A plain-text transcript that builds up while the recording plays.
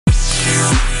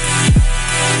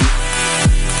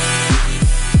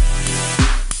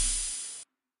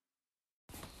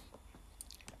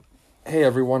Hey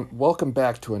everyone, welcome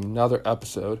back to another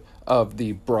episode of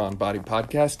the Brawn Body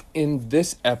Podcast. In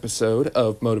this episode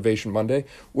of Motivation Monday,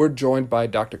 we're joined by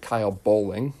Dr. Kyle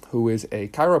Bowling, who is a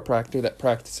chiropractor that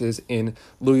practices in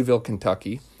Louisville,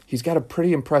 Kentucky. He's got a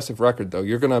pretty impressive record, though.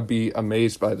 You're going to be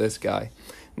amazed by this guy.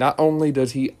 Not only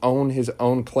does he own his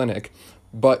own clinic,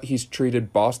 but he's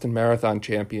treated Boston Marathon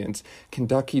champions,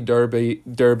 Kentucky Derby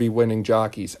winning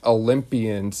jockeys,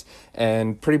 Olympians,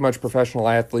 and pretty much professional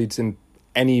athletes in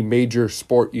any major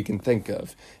sport you can think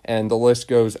of. And the list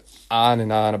goes on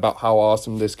and on about how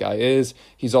awesome this guy is.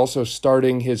 He's also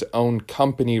starting his own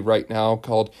company right now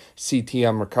called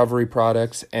CTM Recovery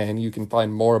Products, and you can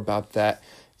find more about that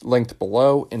linked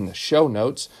below in the show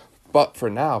notes. But for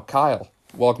now, Kyle,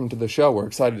 welcome to the show. We're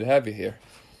excited to have you here.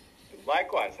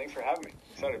 Likewise. Thanks for having me.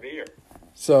 Excited to be here.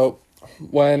 So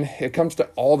when it comes to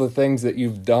all the things that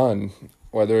you've done,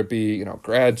 whether it be,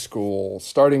 grad school,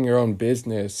 starting your own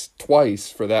business twice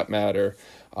for that matter,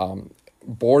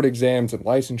 board exams and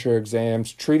licensure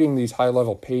exams, treating these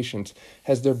high-level patients,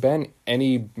 has there been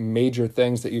any major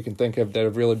things that you can think of that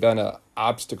have really been an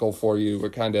obstacle for you or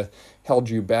kind of held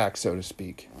you back, so to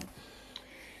speak?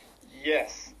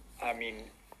 Yes. I mean,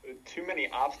 too many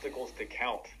obstacles to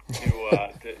count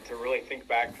to really think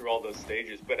back through all those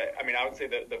stages. But I would say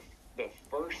that the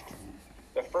first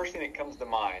thing that comes to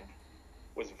mind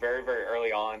was very, very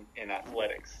early on in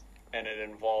athletics, and it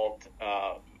involved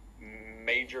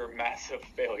major, massive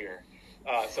failure.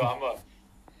 So I'm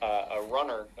a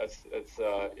runner.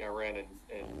 I ran in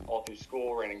all through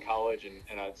school, ran in college,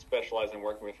 and I specialize in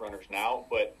working with runners now.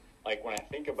 But like when I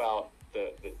think about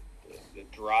the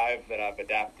drive that I've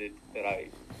adapted, that I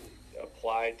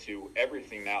apply to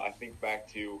everything now, I think back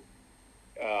to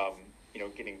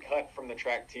getting cut from the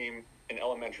track team in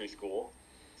elementary school.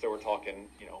 So we're talking,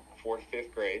 4th,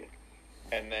 5th grade.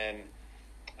 And then,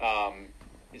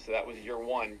 so that was year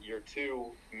one. Year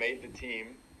two, made the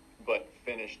team, but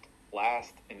finished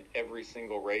last in every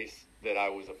single race that I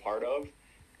was a part of.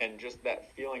 And just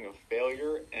that feeling of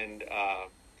failure and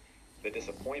the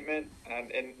disappointment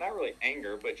and not really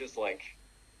anger, but just like,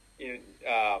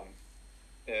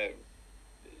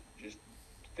 just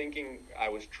thinking I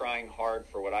was trying hard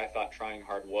for what I thought trying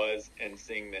hard was, and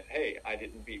seeing that, hey, I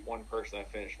didn't beat one person, I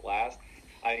finished last.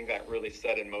 I think that really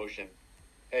set in motion,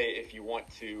 hey, if you want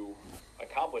to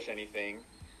accomplish anything,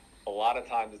 a lot of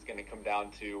times it's going to come down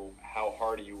to how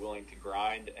hard are you willing to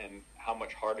grind and how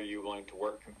much harder are you willing to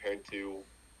work compared to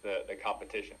the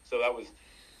competition. So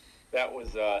that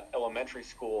was elementary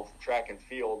school track and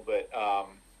field, but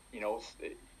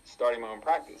starting my own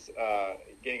practice,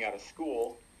 getting out of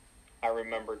school, I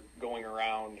remember going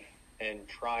around and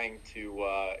trying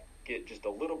to get just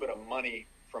a little bit of money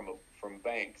from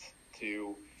banks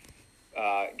to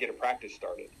get a practice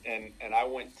started. And I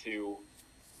went to,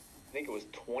 I think it was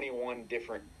 21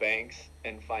 different banks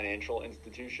and financial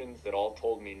institutions that all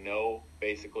told me no.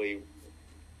 Basically,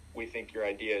 we think your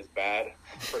idea is bad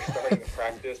for starting a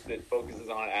practice that focuses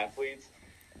on athletes,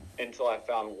 until I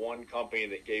found one company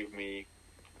that gave me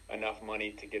enough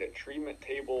money to get a treatment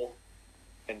table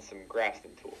and some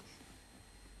Graston tools.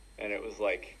 And it was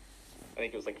I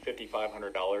think it was like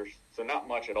 $5,500. So not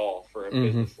much at all for a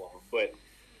business loan. But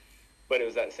it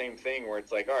was that same thing where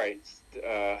it's like, all right,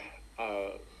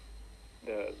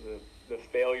 the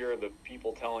failure, the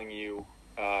people telling you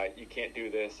you can't do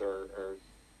this or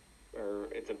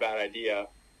it's a bad idea,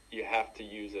 you have to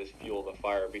use as fuel the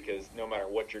fire, because no matter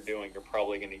what you're doing, you're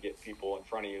probably going to get people in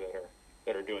front of you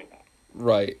that are doing that.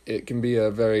 Right. It can be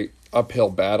a very uphill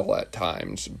battle at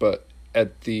times, but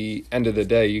at the end of the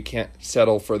day, you can't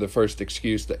settle for the first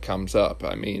excuse that comes up.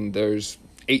 I mean, there's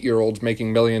 8-year-olds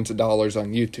making millions of dollars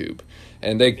on YouTube,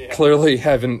 and they clearly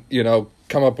haven't,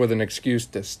 come up with an excuse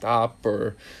to stop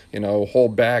or,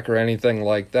 hold back or anything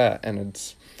like that. And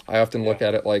I often look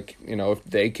at it like, if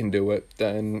they can do it,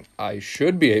 then I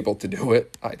should be able to do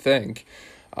it, I think.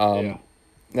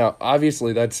 Now,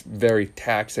 obviously, that's very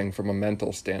taxing from a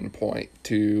mental standpoint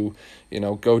to,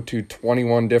 go to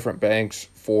 21 different banks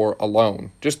for a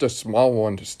loan, just a small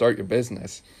one to start your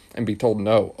business, and be told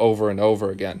no over and over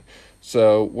again.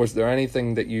 So was there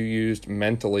anything that you used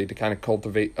mentally to kind of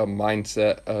cultivate a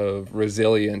mindset of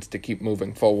resilience to keep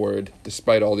moving forward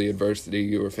despite all the adversity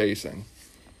you were facing?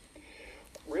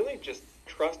 Really just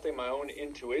trusting my own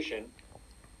intuition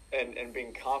and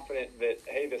being confident that,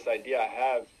 hey, this idea I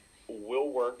have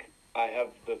will work. I have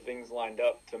the things lined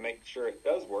up to make sure it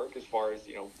does work, as far as,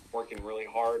 working really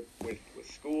hard with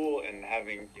school and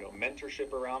having,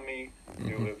 mentorship around me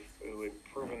who have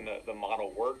proven the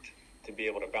model worked, to be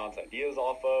able to bounce ideas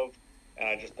off of.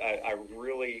 And I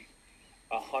really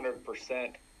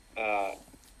 100%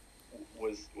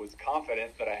 was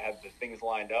confident that I had the things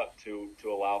lined up to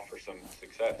allow for some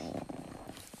success.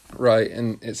 Right,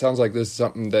 and it sounds like this is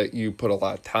something that you put a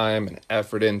lot of time and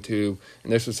effort into, and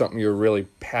this was something you were really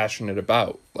passionate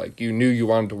about. Like, you knew you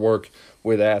wanted to work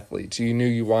with athletes. You knew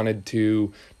you wanted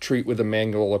to treat with a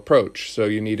manual approach, so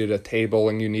you needed a table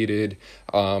and you needed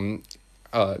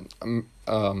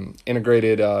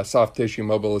integrated soft tissue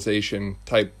mobilization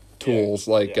type tools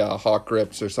like Hawk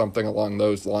Grips or something along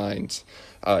those lines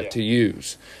to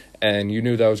use. And you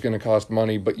knew that was going to cost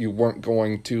money, but you weren't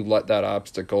going to let that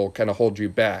obstacle kind of hold you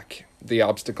back. The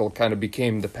obstacle kind of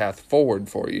became the path forward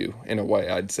for you, in a way,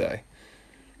 I'd say.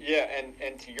 Yeah,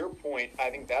 and to your point,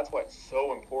 I think that's what's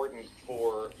so important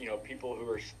for, people who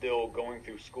are still going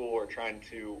through school or trying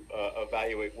to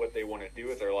evaluate what they want to do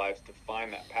with their lives, to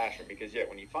find that passion. Because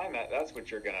when you find that, that's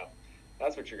what you're gonna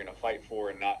fight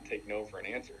for and not take no for an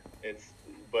answer. It's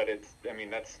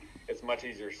much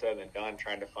easier said than done,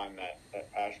 trying to find that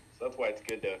passion. So that's why it's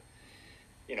good to,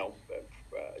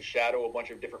 shadow a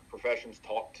bunch of different professions,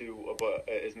 talk to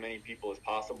as many people as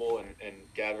possible, and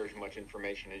gather as much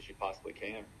information as you possibly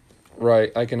can.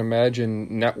 Right. I can imagine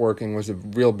networking was a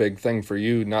real big thing for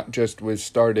you, not just with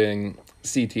starting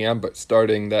CTM, but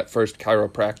starting that first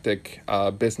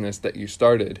chiropractic business that you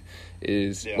started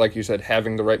is, like you said,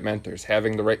 having the right mentors,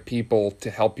 having the right people to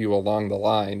help you along the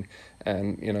line.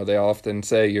 And, they often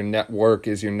say your network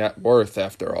is your net worth,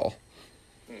 after all.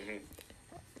 Mm-hmm.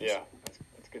 Yeah, that's a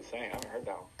good saying. I haven't heard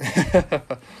that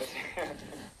one.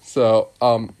 So,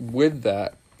 with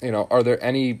that, are there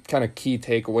any kind of key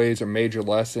takeaways or major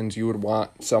lessons you would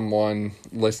want someone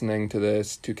listening to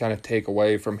this to kind of take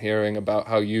away from hearing about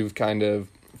how you've kind of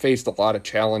faced a lot of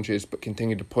challenges but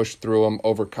continued to push through them,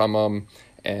 overcome them,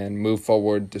 and move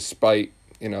forward despite,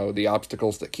 the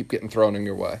obstacles that keep getting thrown in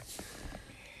your way?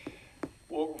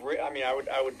 Well,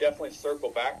 I would definitely circle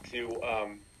back to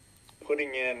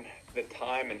putting in the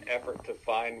time and effort to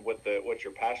find what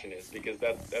your passion is, because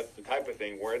that's the type of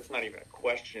thing where it's not even a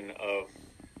question of,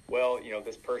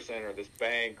 this person or this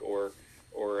bank or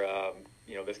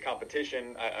this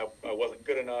competition, I wasn't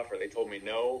good enough, or they told me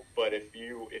no. But if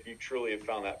you truly have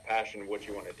found that passion, what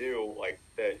you want to do, like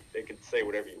that, they could say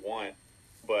whatever you want,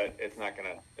 but it's not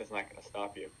gonna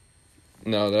stop you.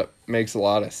 No, that makes a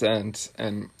lot of sense.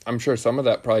 And I'm sure some of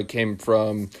that probably came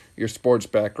from your sports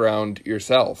background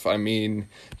yourself. I mean,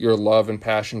 your love and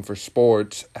passion for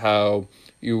sports, how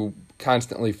you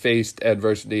constantly faced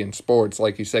adversity in sports.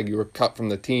 Like you said, you were cut from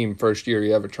the team first year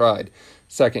you ever tried.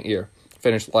 Second year,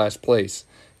 finished last place.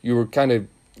 You were kind of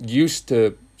used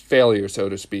to failure, so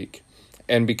to speak.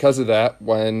 And because of that,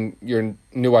 when your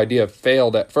new idea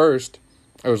failed at first,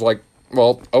 it was like,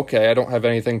 well, okay, I don't have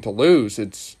anything to lose.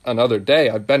 It's another day.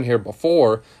 I've been here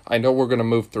before. I know we're going to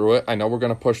move through it. I know we're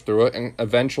going to push through it. And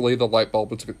eventually the light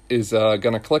bulb is going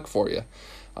to click for you.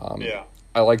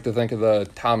 I like to think of the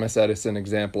Thomas Edison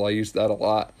example. I use that a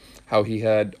lot, how he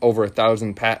had over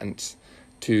 1,000 patents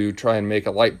to try and make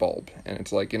a light bulb. And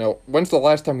it's like, when's the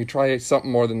last time you try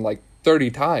something more than like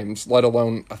 30 times, let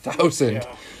alone 1,000,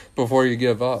 before you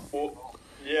give up? Well,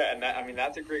 yeah, and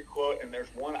that's a great quote. And there's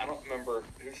one, I don't remember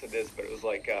who said this, but it was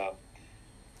like,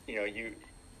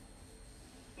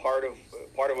 part of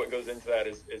what goes into that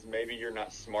is maybe you're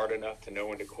not smart enough to know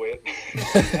when to quit.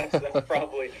 that's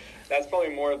probably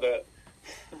more the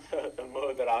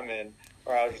mode that I'm in,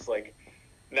 where I was just like,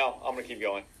 no, I'm gonna keep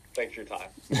going. Thanks for your time.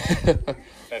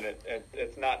 And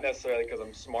it's not necessarily because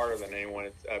I'm smarter than anyone.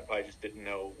 I probably just didn't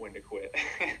know when to quit.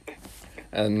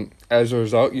 And as a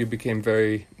result, you became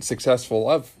very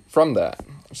successful from that.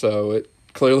 So it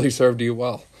clearly served you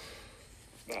well.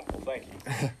 Well, thank you.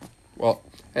 Well,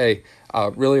 hey,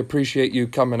 really appreciate you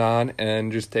coming on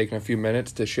and just taking a few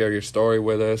minutes to share your story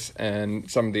with us and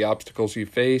some of the obstacles you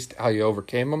faced, how you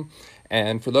overcame them.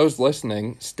 And for those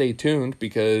listening, stay tuned,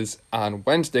 because on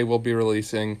Wednesday we'll be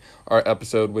releasing our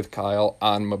episode with Kyle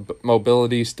on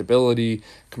mobility, stability,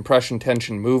 compression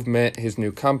tension movement, his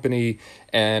new company,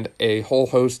 and a whole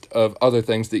host of other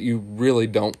things that you really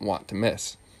don't want to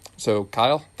miss. So,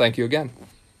 Kyle, thank you again.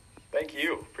 Thank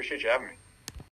you. Appreciate you having me.